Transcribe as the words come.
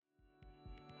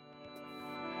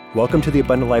Welcome to the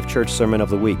Abundant Life Church Sermon of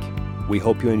the Week. We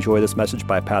hope you enjoy this message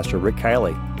by Pastor Rick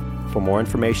Kielley. For more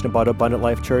information about Abundant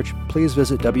Life Church, please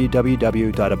visit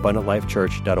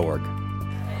www.abundantlifechurch.org.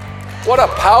 What a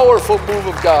powerful move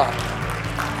of God.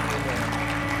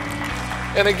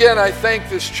 And again, I thank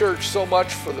this church so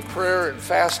much for the prayer and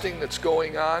fasting that's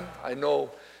going on. I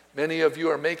know many of you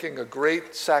are making a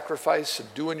great sacrifice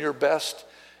and doing your best.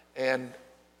 And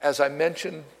as I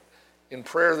mentioned in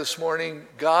prayer this morning,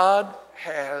 God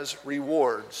has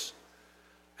rewards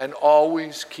and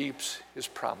always keeps his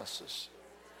promises.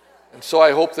 And so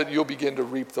I hope that you'll begin to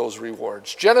reap those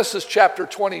rewards. Genesis chapter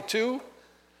 22.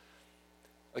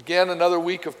 Again, another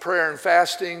week of prayer and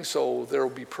fasting, so there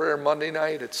will be prayer Monday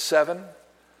night at 7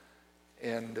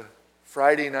 and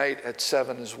Friday night at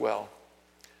 7 as well.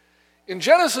 In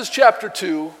Genesis chapter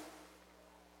 2,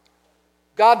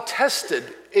 God tested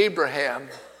Abraham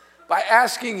by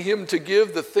asking him to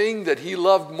give the thing that he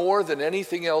loved more than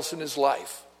anything else in his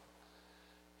life.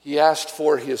 He asked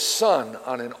for his son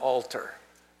on an altar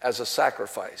as a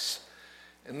sacrifice.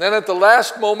 And then at the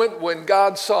last moment, when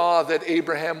God saw that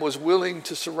Abraham was willing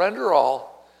to surrender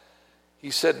all,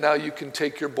 he said, now you can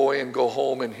take your boy and go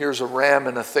home, and here's a ram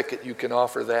in a thicket. You can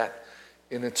offer that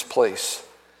in its place.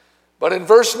 But in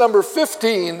verse number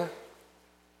 15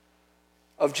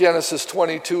 of Genesis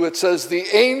 22, it says, the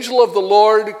angel of the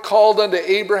Lord called unto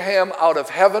Abraham out of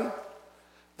heaven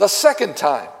the second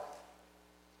time.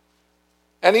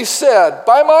 And he said,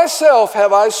 by myself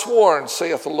have I sworn,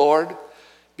 saith the Lord,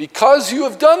 because you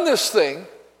have done this thing,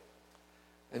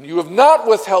 and you have not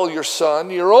withheld your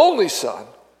son, your only son,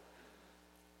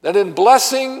 that in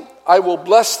blessing I will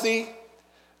bless thee,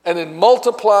 and in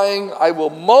multiplying I will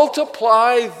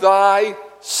multiply thy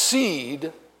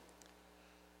seed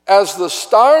as the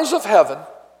stars of heaven,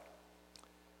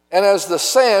 and as the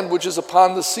sand which is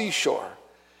upon the seashore.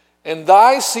 And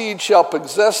thy seed shall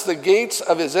possess the gates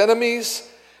of his enemies,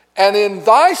 and in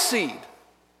thy seed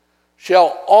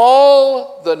shall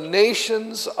all the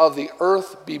nations of the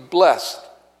earth be blessed,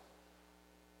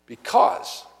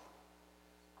 because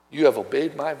you have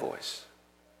obeyed my voice.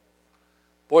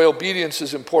 Boy, obedience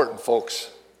is important,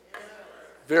 folks.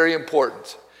 Very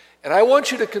important. And I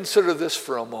want you to consider this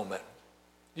for a moment.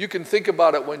 You can think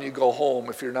about it when you go home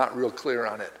if you're not real clear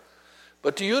on it.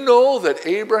 But do you know that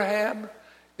Abraham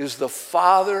is the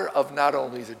father of not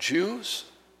only the Jews,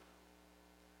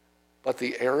 but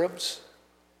the Arabs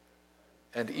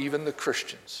and even the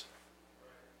Christians?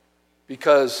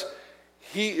 Because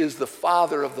he is the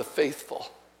father of the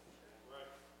faithful.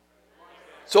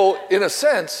 So in a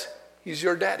sense, he's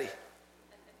your daddy.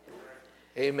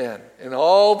 Amen. And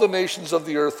all the nations of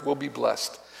the earth will be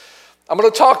blessed. I'm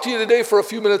going to talk to you today for a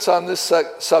few minutes on this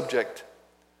subject.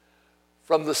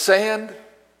 From the sand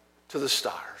to the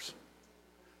stars.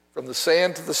 From the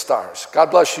sand to the stars.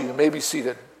 God bless you. You may be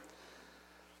seated.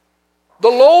 The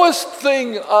lowest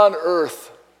thing on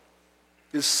earth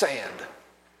is sand.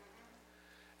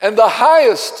 And the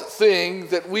highest thing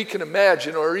that we can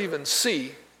imagine or even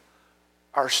see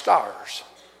are stars.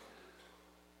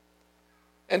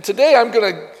 And today I'm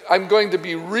going to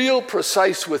be real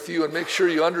precise with you and make sure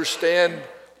you understand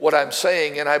what I'm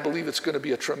saying, and I believe it's going to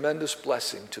be a tremendous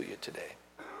blessing to you today.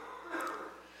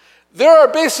 There are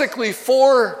basically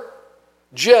 4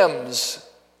 gems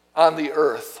on the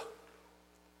earth: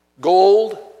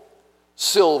 gold,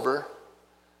 silver,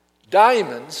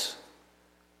 diamonds,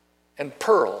 and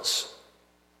pearls.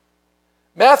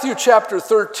 Matthew chapter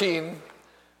 13,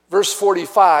 verse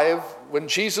 45, when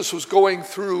Jesus was going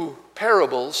through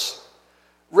parables,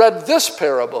 read this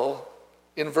parable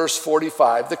in verse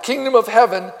 45. The kingdom of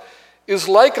heaven is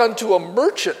like unto a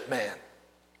merchant man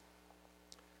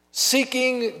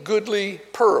seeking goodly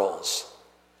pearls,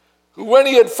 who when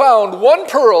he had found one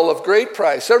pearl of great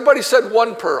price, everybody said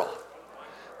one pearl,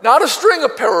 not a string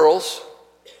of pearls,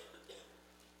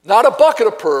 not a bucket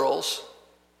of pearls,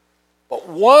 but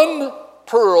one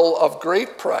pearl of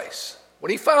great price.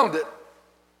 When he found it,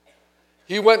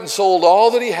 he went and sold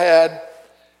all that he had,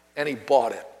 and he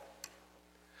bought it.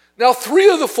 Now, 3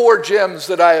 of the 4 gems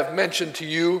that I have mentioned to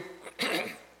you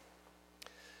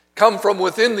come from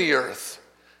within the earth,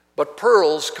 but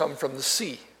pearls come from the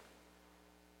sea.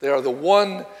 They are the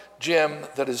one gem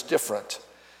that is different.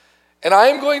 And I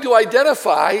am going to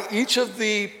identify each of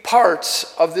the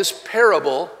parts of this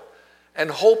parable and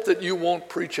hope that you won't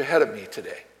preach ahead of me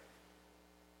today.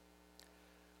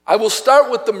 I will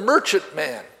start with the merchant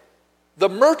man. The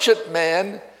merchant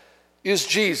man is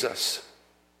Jesus.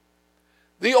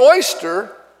 The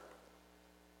oyster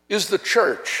is the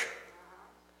church.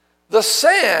 The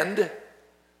sand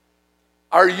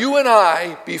are you and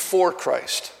I before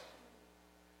Christ.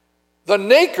 The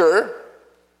nacre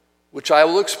which I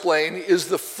will explain, is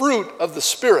the fruit of the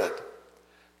Spirit.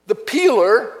 The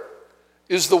peeler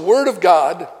is the Word of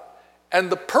God, and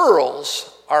the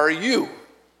pearls are you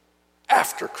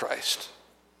after Christ.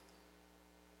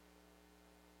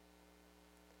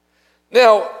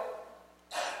 Now,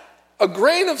 a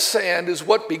grain of sand is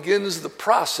what begins the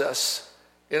process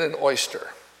in an oyster.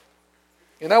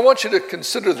 And I want you to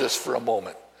consider this for a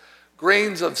moment.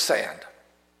 Grains of sand.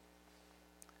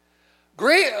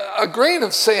 A grain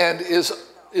of sand is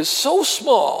so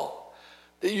small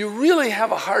that you really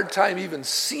have a hard time even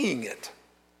seeing it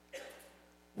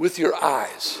with your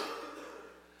eyes.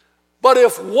 But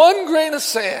if one grain of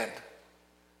sand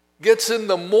gets in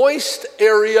the moist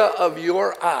area of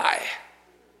your eye,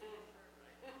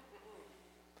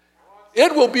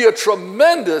 it will be a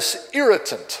tremendous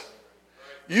irritant.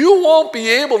 You won't be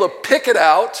able to pick it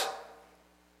out.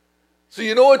 So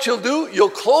you know what you'll do? You'll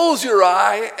close your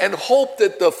eye and hope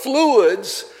that the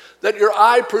fluids that your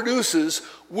eye produces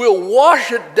will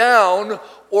wash it down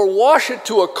or wash it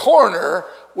to a corner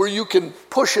where you can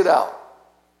push it out.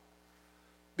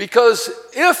 Because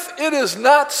if it is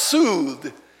not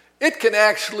soothed, it can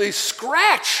actually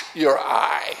scratch your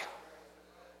eye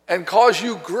and cause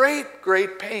you great,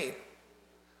 great pain.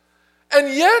 And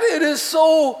yet it is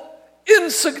so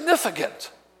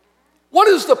insignificant. What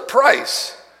is the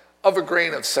price of a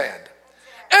grain of sand?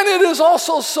 And it is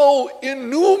also so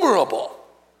innumerable.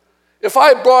 If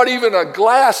I brought even a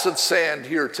glass of sand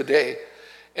here today,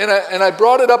 and I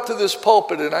brought it up to this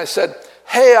pulpit and I said,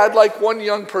 hey, I'd like one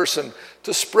young person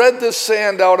to spread this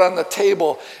sand out on the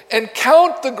table and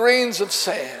count the grains of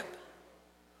sand,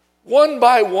 one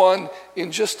by one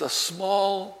in just a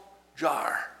small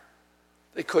jar.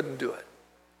 They couldn't do it.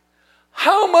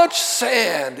 How much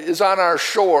sand is on our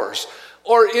shores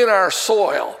or in our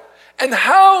soil? And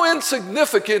how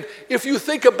insignificant, if you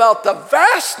think about the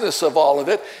vastness of all of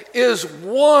it, is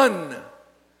one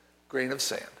grain of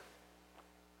sand.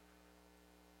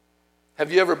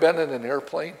 Have you ever been in an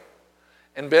airplane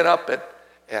and been up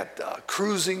at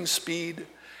cruising speed?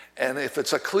 And if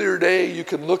it's a clear day, you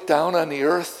can look down on the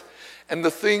earth and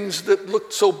the things that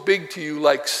look so big to you,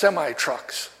 like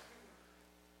semi-trucks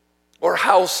or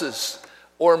houses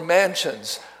or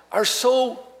mansions, are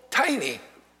so tiny.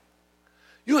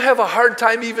 You have a hard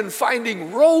time even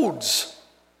finding roads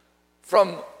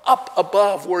from up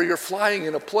above where you're flying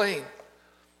in a plane.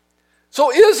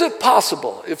 So is it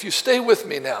possible, if you stay with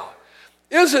me now,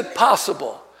 is it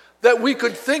possible that we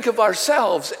could think of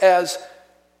ourselves as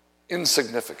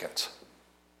insignificant?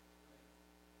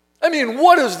 I mean,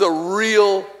 what is the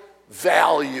real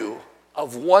value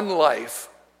of one life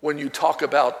when you talk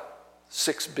about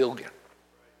 6 billion?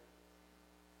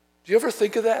 Do you ever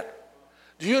think of that?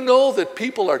 Do you know that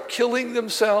people are killing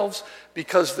themselves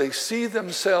because they see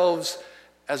themselves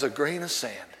as a grain of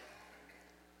sand?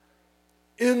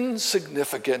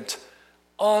 Insignificant,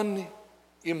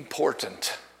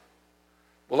 unimportant.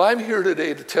 Well, I'm here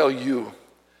today to tell you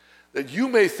that you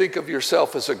may think of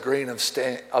yourself as a grain of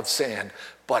sand,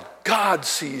 but God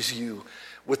sees you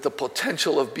with the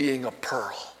potential of being a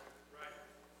pearl.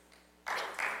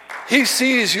 He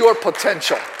sees your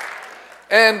potential,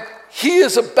 and He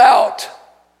is about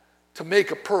to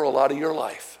make a pearl out of your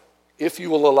life, if you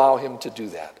will allow Him to do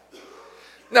that.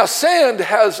 Now, sand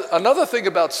has another thing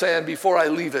about sand before I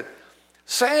leave it.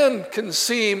 Sand can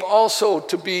seem also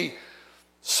to be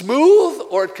smooth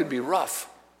or it can be rough.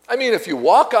 I mean, if you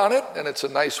walk on it and it's a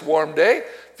nice warm day,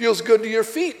 it feels good to your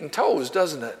feet and toes,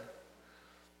 doesn't it?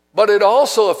 But it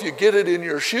also, if you get it in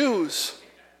your shoes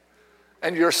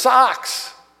and your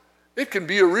socks, it can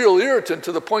be a real irritant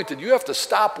to the point that you have to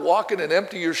stop walking and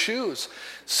empty your shoes.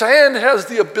 Sand has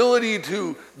the ability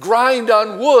to grind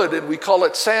on wood, and we call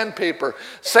it sandpaper.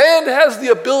 Sand has the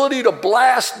ability to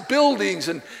blast buildings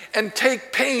and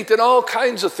take paint and all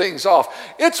kinds of things off.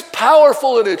 It's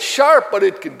powerful and it's sharp, but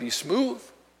it can be smooth.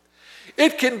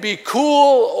 It can be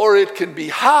cool or it can be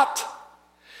hot.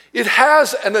 It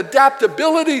has an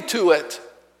adaptability to it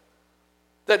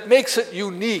that makes it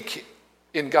unique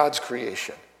in God's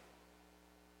creation.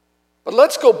 But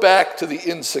let's go back to the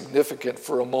insignificant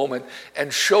for a moment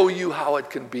and show you how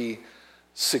it can be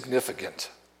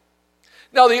significant.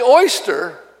 Now, the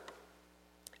oyster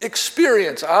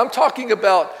experience, I'm talking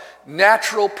about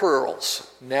natural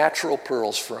pearls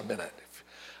for a minute.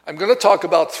 I'm going to talk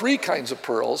about 3 kinds of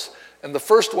pearls, and the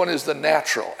first one is the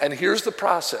natural. And here's the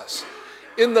process.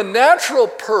 In the natural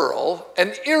pearl,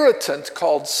 an irritant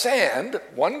called sand,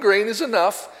 1 grain is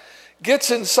enough, gets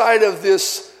inside of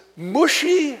this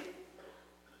mushy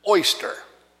oyster.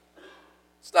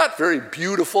 It's not very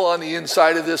beautiful on the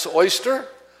inside of this oyster.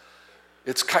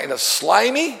 It's kind of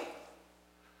slimy,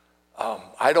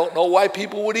 I don't know why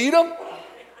people would eat them,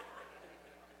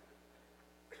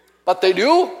 but they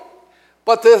do.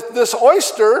 But this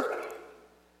oyster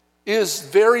is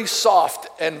very soft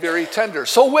and very tender.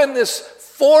 So when this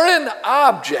foreign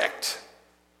object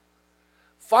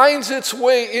finds its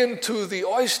way into the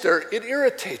oyster, it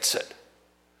irritates it.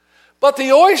 But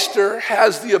the oyster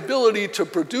has the ability to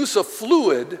produce a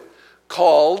fluid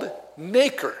called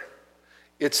nacre.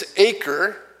 It's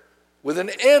acre with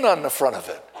an N on the front of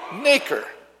it. Nacre.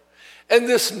 And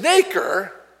this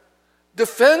nacre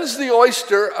defends the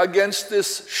oyster against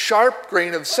this sharp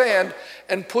grain of sand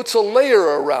and puts a layer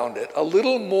around it, a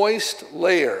little moist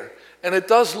layer. And it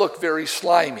does look very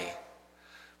slimy.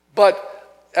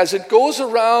 But as it goes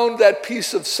around that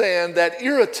piece of sand, that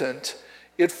irritant,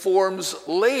 it forms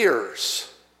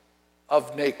layers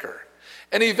of nacre.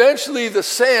 And eventually the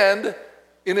sand,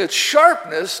 in its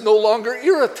sharpness, no longer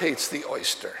irritates the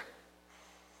oyster.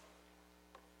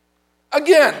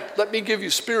 Again, let me give you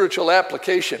spiritual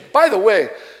application. By the way,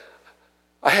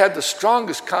 I had the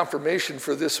strongest confirmation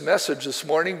for this message this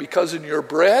morning because in your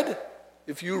bread,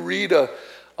 if you read a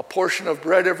portion of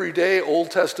bread every day, Old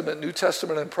Testament, New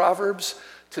Testament, and Proverbs,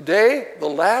 today, the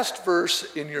last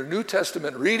verse in your New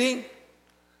Testament reading,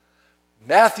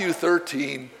 Matthew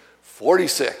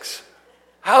 13:46.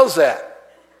 How's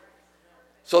that?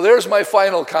 So there's my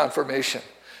final confirmation.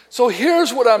 So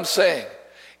here's what I'm saying.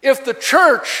 If the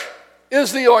church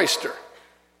is the oyster,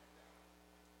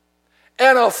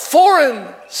 and a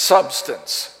foreign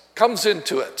substance comes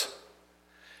into it,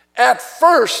 at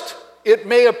first it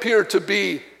may appear to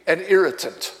be an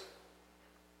irritant.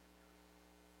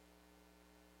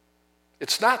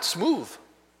 It's not smooth.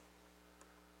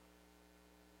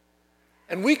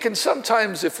 And we can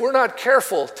sometimes, if we're not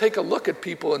careful, take a look at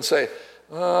people and say,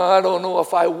 I don't know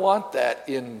if I want that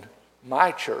in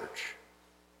my church.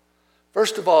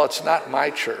 First of all, it's not my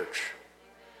church.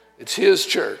 It's his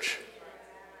church.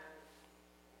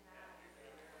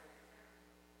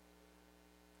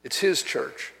 It's his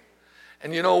church.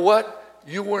 And you know what?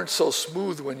 You weren't so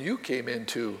smooth when you came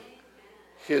into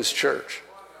his church.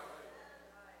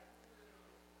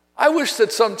 I wish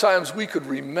that sometimes we could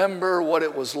remember what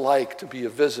it was like to be a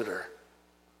visitor.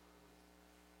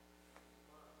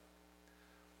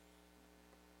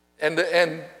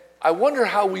 And I wonder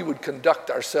how we would conduct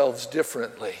ourselves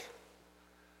differently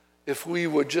if we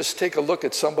would just take a look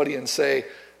at somebody and say,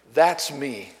 that's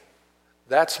me.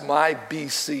 That's my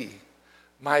BC,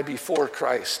 my before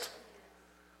Christ.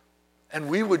 And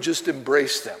we would just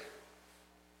embrace them.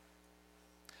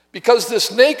 Because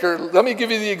this nacre, let me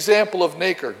give you the example of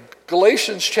nacre.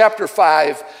 Galatians chapter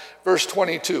 5, verse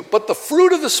 22. But the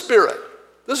fruit of the Spirit,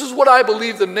 this is what I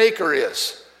believe the nacre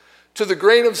is, to the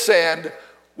grain of sand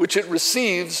which it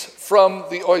receives from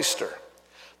the oyster.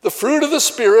 The fruit of the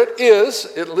Spirit is,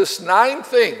 it lists 9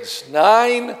 things,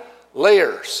 9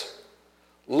 layers.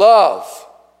 Love,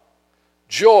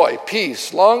 joy,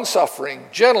 peace, long-suffering,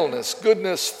 gentleness,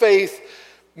 goodness, faith,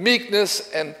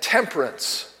 meekness, and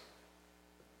temperance.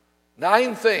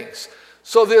 9 things.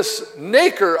 So this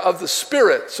nacre of the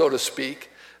Spirit, so to speak,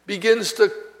 begins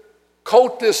to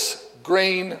coat this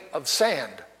grain of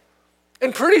sand.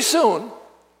 And pretty soon,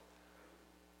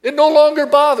 it no longer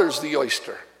bothers the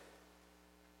oyster.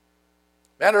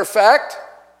 Matter of fact,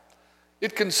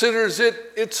 it considers it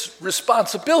its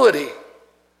responsibility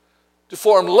to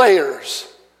form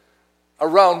layers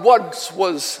around what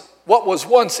was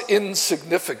once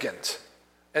insignificant,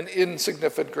 an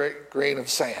insignificant grain of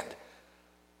sand.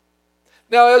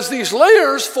 Now, as these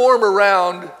layers form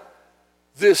around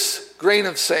this grain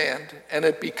of sand and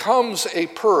it becomes a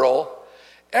pearl,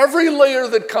 every layer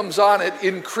that comes on it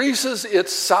increases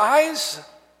its size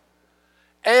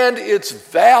and its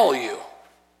value.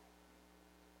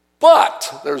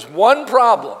 But there's one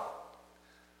problem.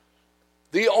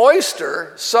 The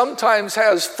oyster sometimes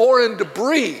has foreign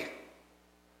debris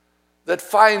that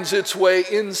finds its way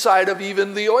inside of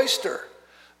even the oyster.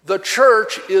 The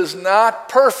church is not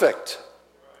perfect.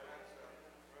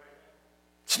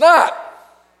 It's not.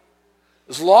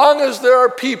 As long as there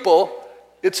are people,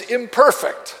 it's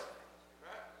imperfect.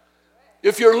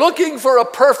 If you're looking for a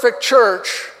perfect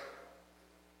church,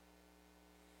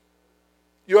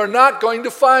 you're not going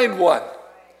to find one.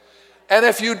 And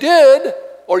if you did,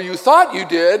 or you thought you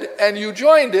did, and you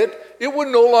joined it, it would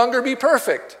no longer be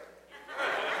perfect.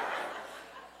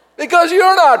 Because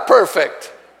you're not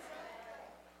perfect.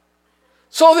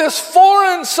 So this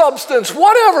foreign substance,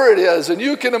 whatever it is, and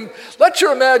you can let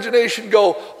your imagination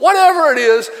go, whatever it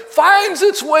is, finds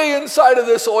its way inside of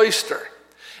this oyster.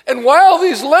 And while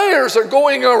these layers are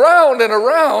going around and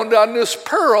around on this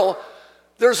pearl,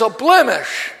 there's a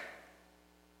blemish.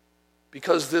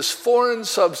 because this foreign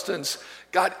substance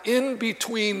got in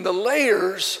between the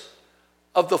layers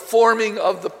of the forming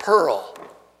of the pearl.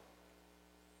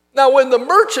 Now, when the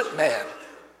merchantman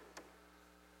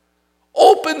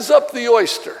opens up the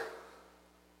oyster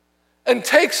and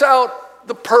takes out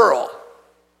the pearl,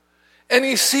 and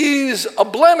he sees a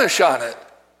blemish on it,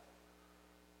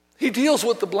 he deals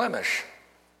with the blemish.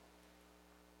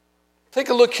 Take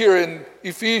a look here in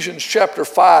Ephesians chapter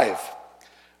 5,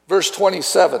 verse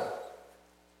 27.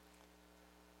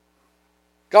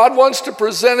 God wants to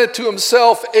present it to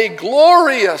himself a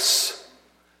glorious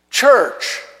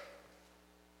church,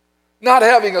 not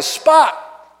having a spot,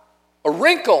 a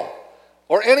wrinkle,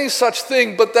 or any such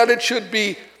thing, but that it should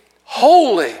be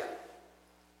holy.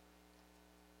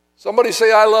 Somebody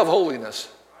say, I love holiness.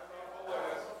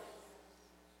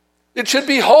 It should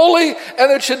be holy,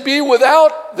 and it should be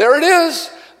without, there it is.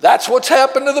 That's what's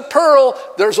happened to the pearl.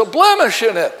 There's a blemish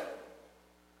in it.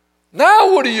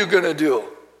 Now what are you going to do?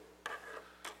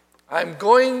 I'm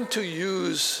going to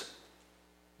use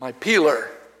my peeler.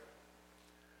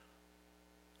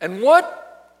 And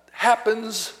what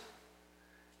happens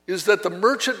is that the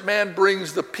merchantman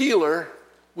brings the peeler,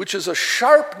 which is a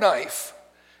sharp knife,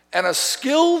 and a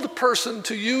skilled person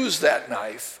to use that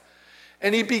knife,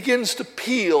 and he begins to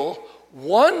peel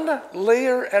one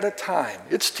layer at a time.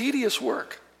 It's tedious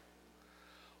work.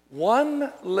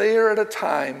 One layer at a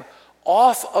time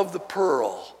off of the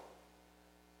pearl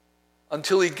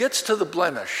until he gets to the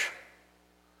blemish.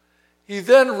 He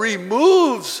then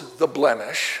removes the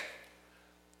blemish,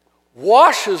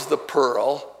 washes the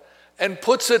pearl, and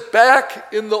puts it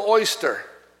back in the oyster.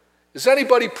 Is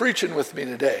anybody preaching with me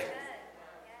today?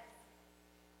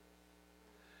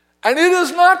 And it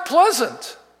is not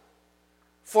pleasant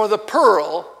for the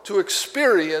pearl to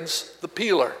experience the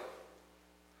peeler.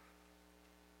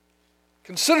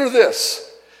 Consider this,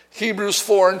 Hebrews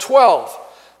 4:12.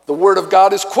 The word of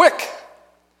God is quick.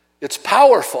 It's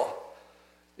powerful.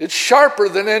 It's sharper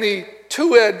than any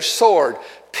two-edged sword,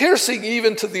 piercing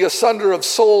even to the asunder of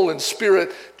soul and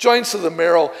spirit, joints of the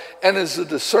marrow, and is a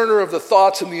discerner of the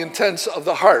thoughts and the intents of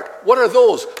the heart. What are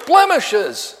those?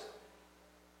 Blemishes.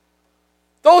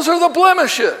 Those are the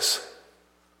blemishes.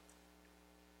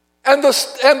 And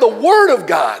the word of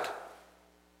God,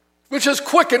 which is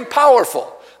quick and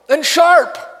powerful and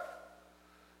sharp,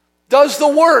 does the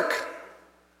work.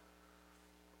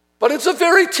 But it's a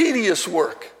very tedious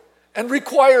work and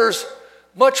requires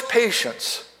much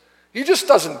patience. He just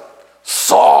doesn't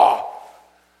saw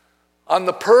on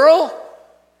the pearl.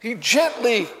 He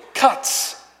gently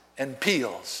cuts and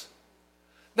peels.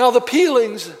 Now the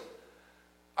peelings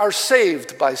are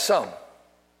saved by some.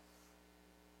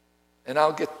 And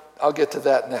I'll get to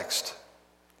that next.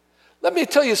 Let me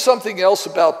tell you something else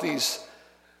about these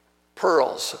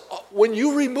pearls. When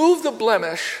you remove the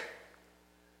blemish,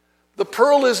 the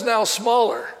pearl is now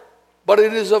smaller, but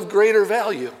it is of greater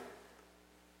value.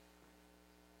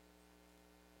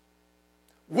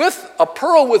 A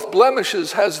pearl with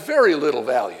blemishes has very little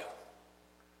value.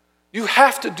 You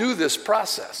have to do this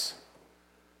process.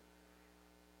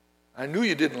 I knew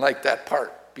you didn't like that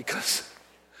part because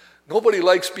nobody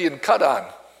likes being cut on.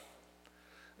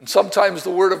 And sometimes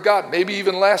the Word of God, maybe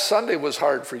even last Sunday was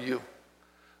hard for you.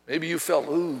 Maybe you felt,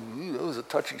 ooh, that was a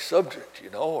touchy subject,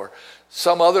 or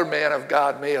some other man of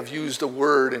God may have used a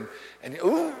word and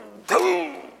you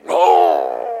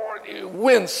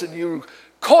wince and you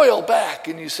coil back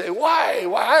and you say, why?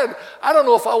 I don't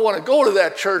know if I want to go to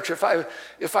that church if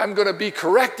I'm going to be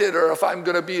corrected or if I'm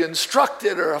going to be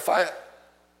instructed or if I...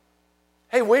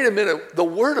 Hey, wait a minute. The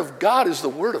Word of God is the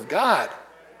Word of God.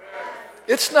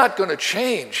 It's not going to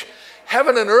change.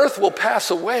 Heaven and earth will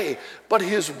pass away, but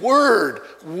His Word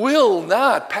will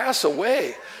not pass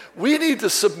away. We need to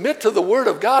submit to the Word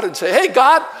of God and say, hey,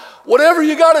 God, whatever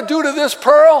you got to do to this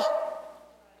pearl,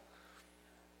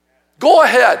 go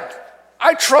ahead.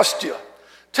 I trust you.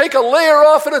 Take a layer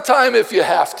off at a time if you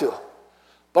have to.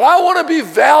 But I want to be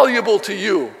valuable to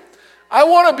you. I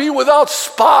want to be without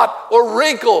spot or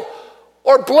wrinkle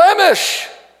or blemish.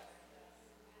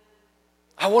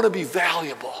 I want to be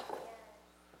valuable.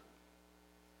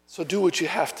 So do what you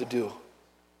have to do.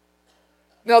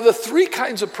 Now, the three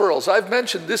kinds of pearls, I've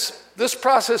mentioned this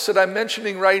process that I'm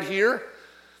mentioning right here,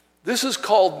 this is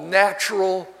called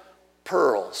natural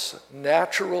pearls.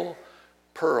 Natural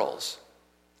pearls.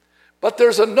 But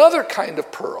there's another kind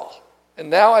of pearl,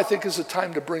 and now I think is the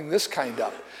time to bring this kind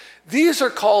up. These are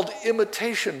called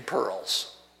imitation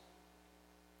pearls.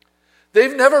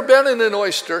 They've never been in an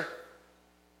oyster.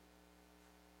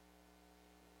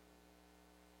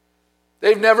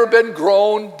 They've never been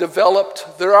grown,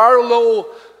 developed. There are no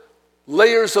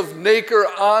layers of nacre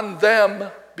on them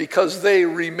because they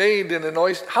remained in an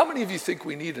oyster. How many of you think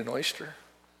we need an oyster?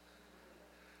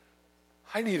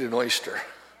 I need an oyster.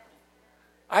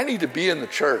 I need to be in the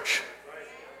church.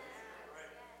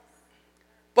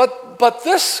 But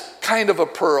this kind of a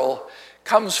pearl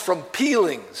comes from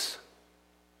peelings.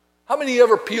 How many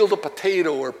ever peeled a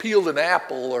potato or peeled an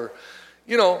apple or,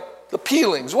 the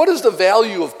peelings? What is the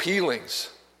value of peelings?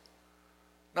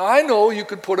 Now, I know you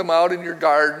could put them out in your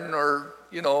garden or,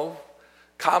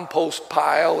 compost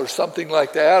pile or something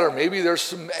like that, or maybe there's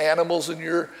some animals in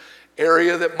your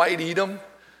area that might eat them.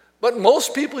 But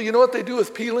most people, you know what they do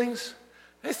with peelings?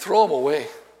 They throw them away.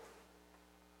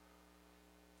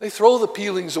 They throw the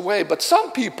peelings away. But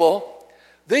some people,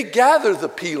 they gather the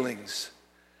peelings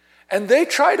and they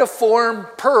try to form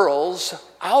pearls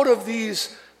out of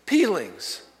these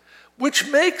peelings, which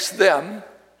makes them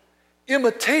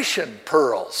imitation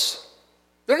pearls.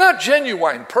 They're not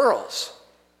genuine pearls.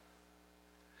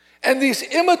 And these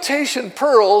imitation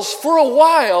pearls, for a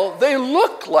while, they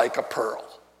look like a pearl,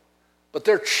 but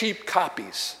they're cheap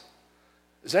copies.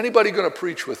 Is anybody going to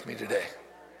preach with me today?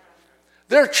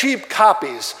 They're cheap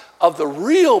copies of the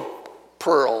real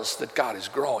pearls that God is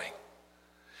growing.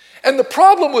 And the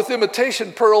problem with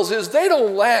imitation pearls is they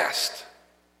don't last.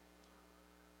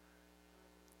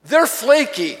 They're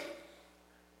flaky.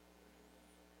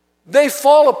 They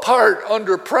fall apart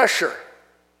under pressure.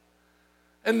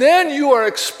 And then you are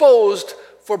exposed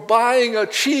for buying a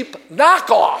cheap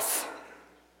knockoff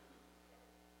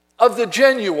of the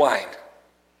genuine.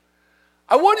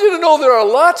 I want you to know there are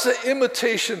lots of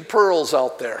imitation pearls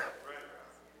out there.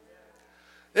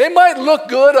 They might look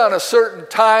good on a certain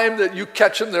time that you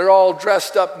catch them. They're all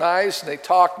dressed up nice and they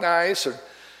talk nice,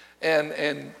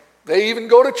 and they even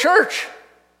go to church.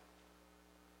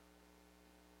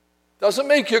 Doesn't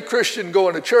make you a Christian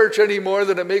going to church any more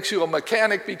than it makes you a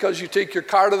mechanic because you take your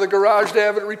car to the garage to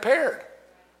have it repaired.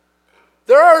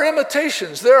 There are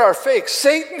imitations. There are fakes.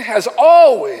 Satan has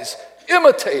always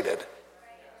imitated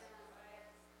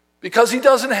because he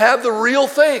doesn't have the real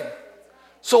thing.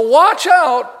 So watch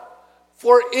out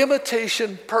for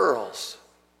imitation pearls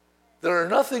that are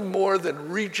nothing more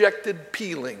than rejected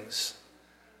peelings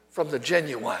from the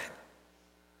genuine.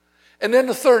 And then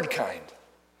the third kind.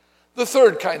 The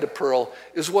third kind of pearl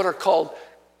is what are called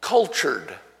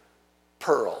cultured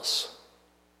pearls.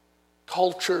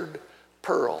 Cultured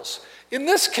pearls. In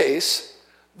this case,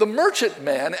 the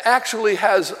merchantman actually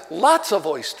has lots of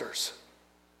oysters.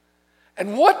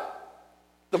 And what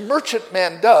the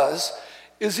merchantman does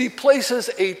is he places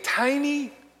a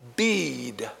tiny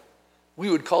bead. We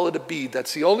would call it a bead.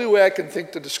 That's the only way I can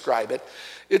think to describe it.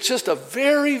 It's just a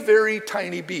very, very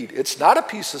tiny bead. It's not a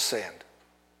piece of sand.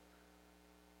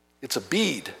 It's a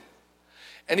bead.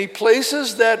 And he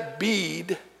places that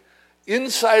bead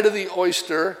inside of the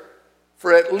oyster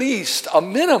for at least a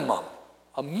minimum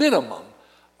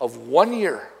of 1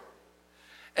 year.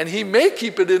 And he may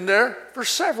keep it in there for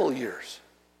several years,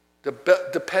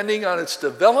 depending on its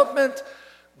development,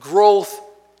 growth,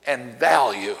 and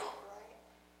value.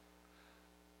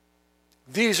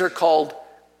 These are called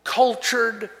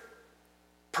cultured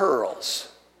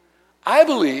pearls. I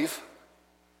believe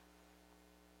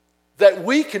that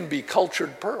we can be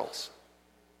cultured pearls.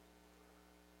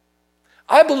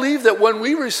 I believe that when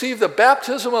we receive the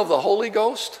baptism of the Holy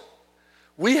Ghost,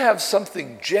 we have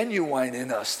something genuine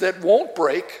in us that won't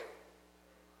break,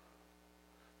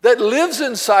 that lives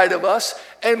inside of us,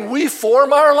 and we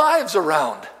form our lives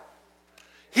around.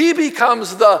 He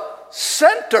becomes the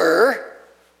center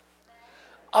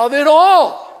of it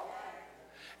all.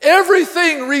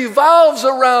 Everything revolves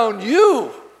around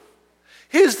you.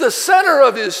 He's the center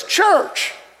of his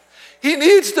church. He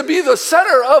needs to be the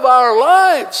center of our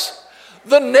lives.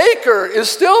 The nacre is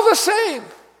still the same.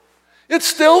 It's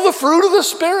still the fruit of the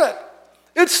Spirit.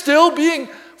 It's still being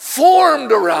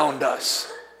formed around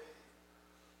us.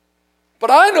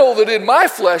 But I know that in my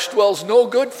flesh dwells no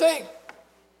good thing.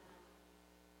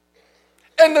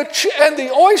 And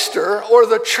the oyster, or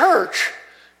the church,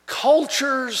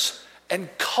 cultures and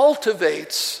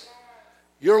cultivates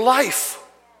your life.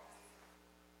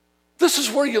 This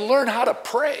is where you learn how to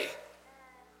pray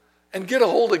and get a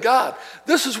hold of God.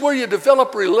 This is where you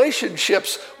develop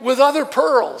relationships with other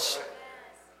pearls.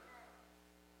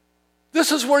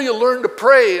 This is where you learn to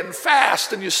pray and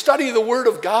fast and you study the Word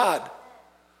of God.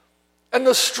 And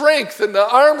the strength and the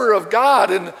armor of God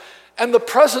and the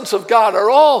presence of God are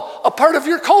all a part of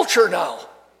your culture now.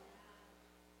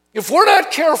 If we're not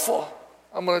careful,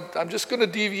 I'm just going to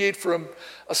deviate for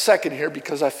a second here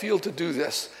because I feel to do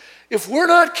this. If we're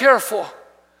not careful,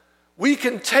 we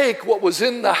can take what was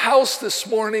in the house this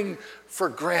morning for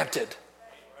granted.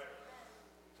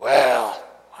 Well,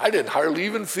 I didn't hardly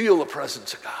even feel the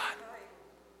presence of God.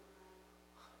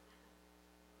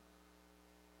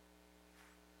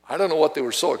 I don't know what they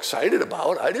were so excited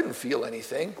about. I didn't feel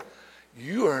anything.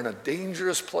 You are in a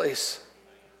dangerous place.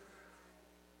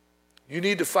 You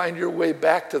need to find your way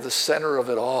back to the center of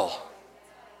it all.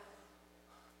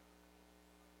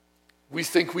 We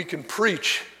think we can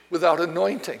preach without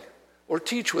anointing or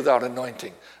teach without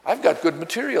anointing. I've got good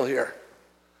material here.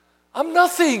 I'm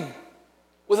nothing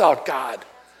without God,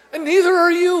 and neither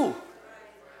are you.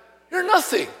 You're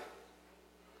nothing.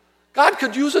 God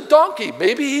could use a donkey.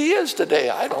 Maybe he is today.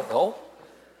 I don't know.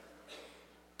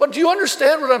 But do you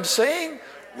understand what I'm saying?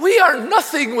 We are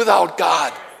nothing without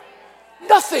God.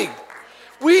 Nothing.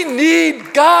 We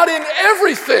need God in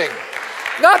everything,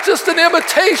 not just an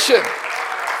imitation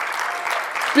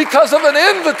because of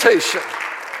an invitation.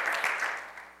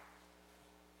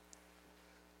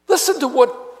 Listen to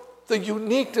what the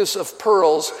uniqueness of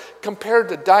pearls compared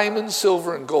to diamonds,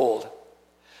 silver, and gold.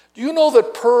 Do you know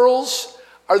that pearls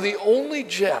are the only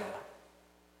gem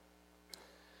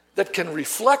that can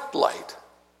reflect light,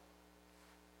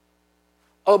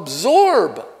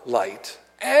 absorb light,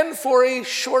 and for a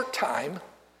short time,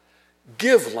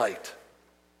 give light?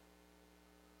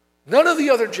 None of the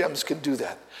other gems can do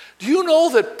that. Do you know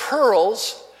that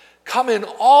pearls come in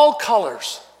all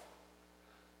colors?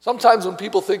 Sometimes when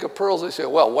people think of pearls, they say,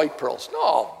 well, white pearls.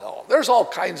 No. There's all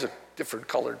kinds of different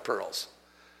colored pearls.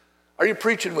 Are you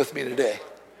preaching with me today?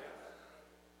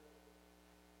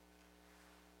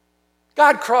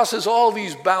 God crosses all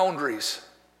these boundaries.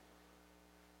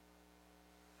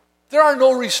 There are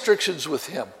no restrictions with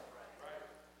him.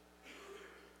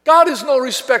 God is no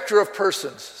respecter of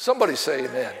persons. Somebody say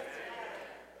amen.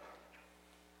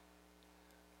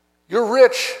 You're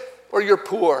rich or you're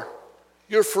poor.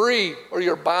 You're free or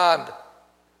you're bond.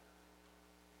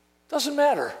 Doesn't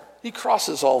matter. He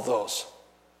crosses all those.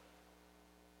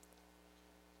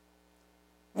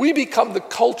 We become the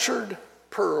cultured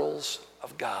pearls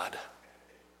of God.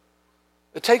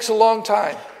 It takes a long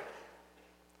time,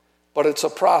 but it's a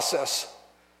process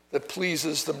that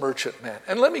pleases the merchant man.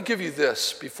 And let me give you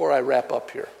this before I wrap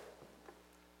up here.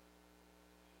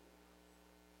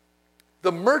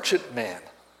 The merchant man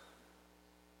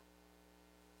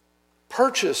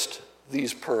purchased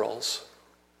these pearls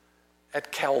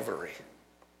at Calvary.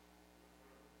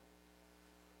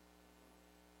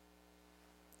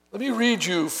 Let me read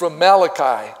you from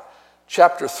Malachi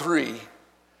chapter 3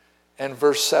 and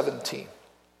verse 17.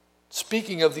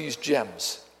 Speaking of these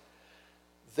gems,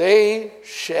 they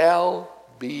shall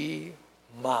be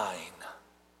mine,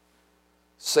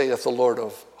 saith the Lord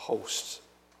of hosts.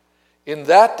 In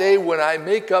that day when I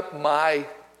make up my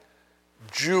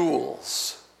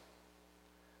jewels,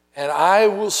 and I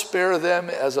will spare them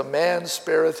as a man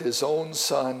spareth his own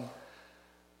son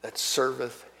that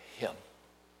serveth him.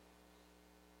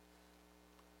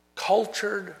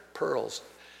 Cultured pearls.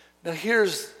 Now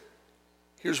here's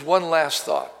one last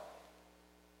thought.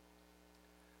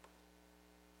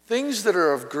 Things that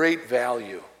are of great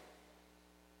value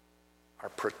are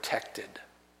protected.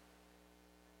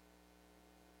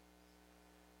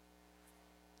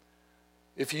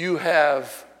 If you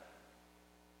have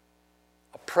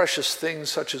a precious thing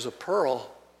such as a pearl,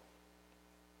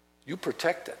 you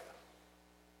protect it.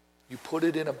 You put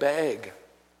it in a bag,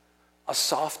 a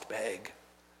soft bag,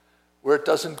 where it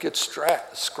doesn't get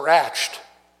scratched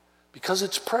because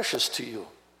it's precious to you.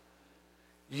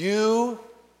 You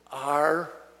are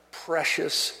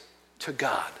precious to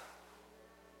God.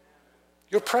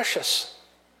 You're precious.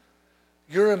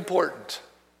 You're important.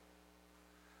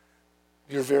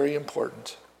 You're very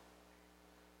important.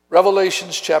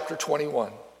 Revelations chapter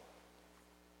 21.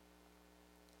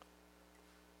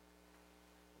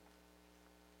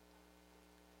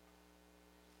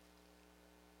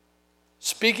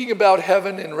 Speaking about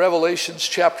heaven in Revelations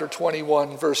chapter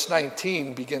 21, verse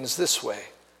 19 begins this way,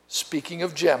 speaking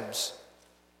of gems.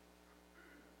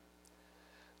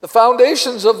 The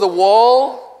foundations of the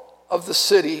wall of the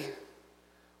city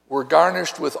were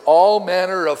garnished with all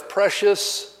manner of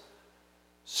precious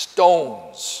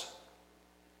stones.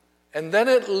 And then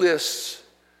it lists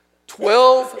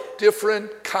 12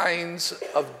 different kinds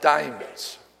of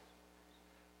diamonds.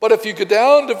 But if you go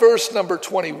down to verse number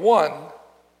 21,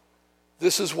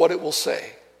 this is what it will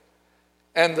say.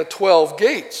 And the 12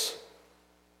 gates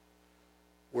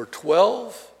were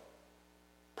 12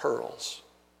 pearls.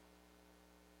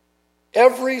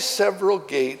 Every several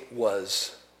gate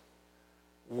was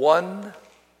one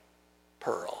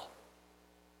pearl.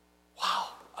 Wow,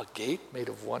 a gate made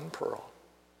of one pearl.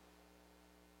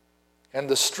 And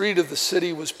the street of the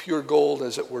city was pure gold,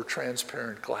 as it were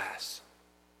transparent glass.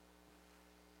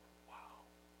 Wow.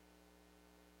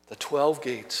 the 12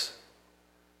 gates,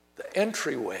 the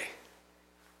entryway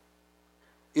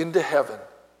into heaven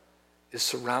is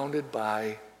surrounded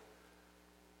by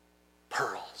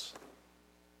pearls.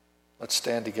 Let's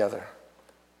stand together.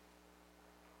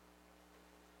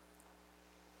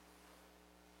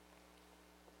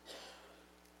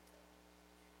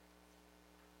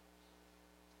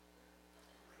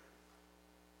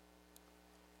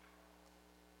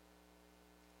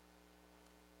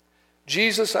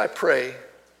 Jesus, I pray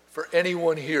for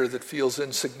anyone here that feels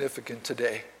insignificant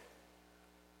today,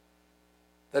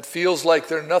 that feels like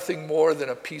they're nothing more than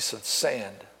a piece of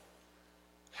sand.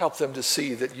 Help them to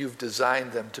see that you've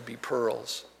designed them to be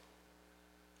pearls.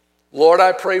 Lord,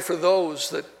 I pray for those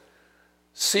that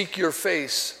seek your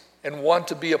face and want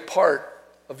to be a part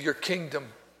of your kingdom,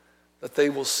 that they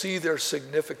will see their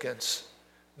significance,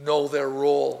 know their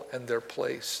role and their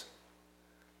place.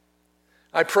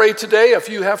 I pray today, if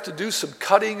you have to do some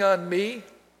cutting on me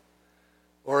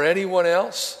or anyone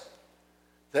else,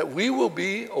 that we will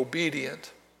be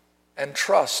obedient and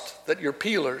trust that your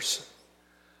peelers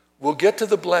will get to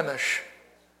the blemish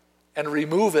and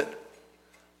remove it,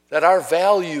 that our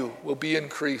value will be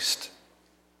increased.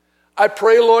 I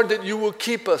pray, Lord, that you will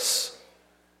keep us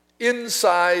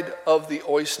inside of the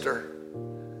oyster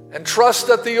and trust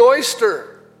that the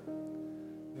oyster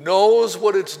knows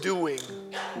what it's doing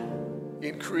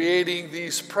in creating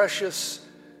these precious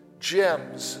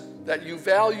gems that you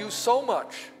value so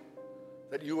much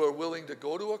that you are willing to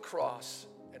go to a cross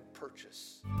and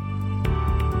purchase.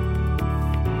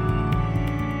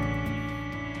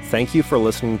 Thank you for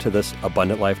listening to this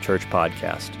Abundant Life Church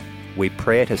podcast. We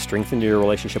pray it has strengthened your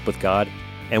relationship with God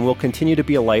and will continue to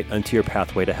be a light unto your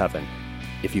pathway to heaven.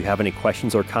 If you have any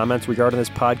questions or comments regarding this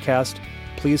podcast,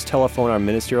 please telephone our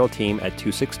ministerial team at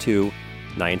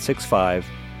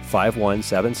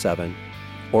 262-965-5177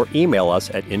 or email us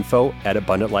at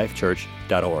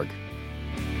info@abundantlifechurch.org.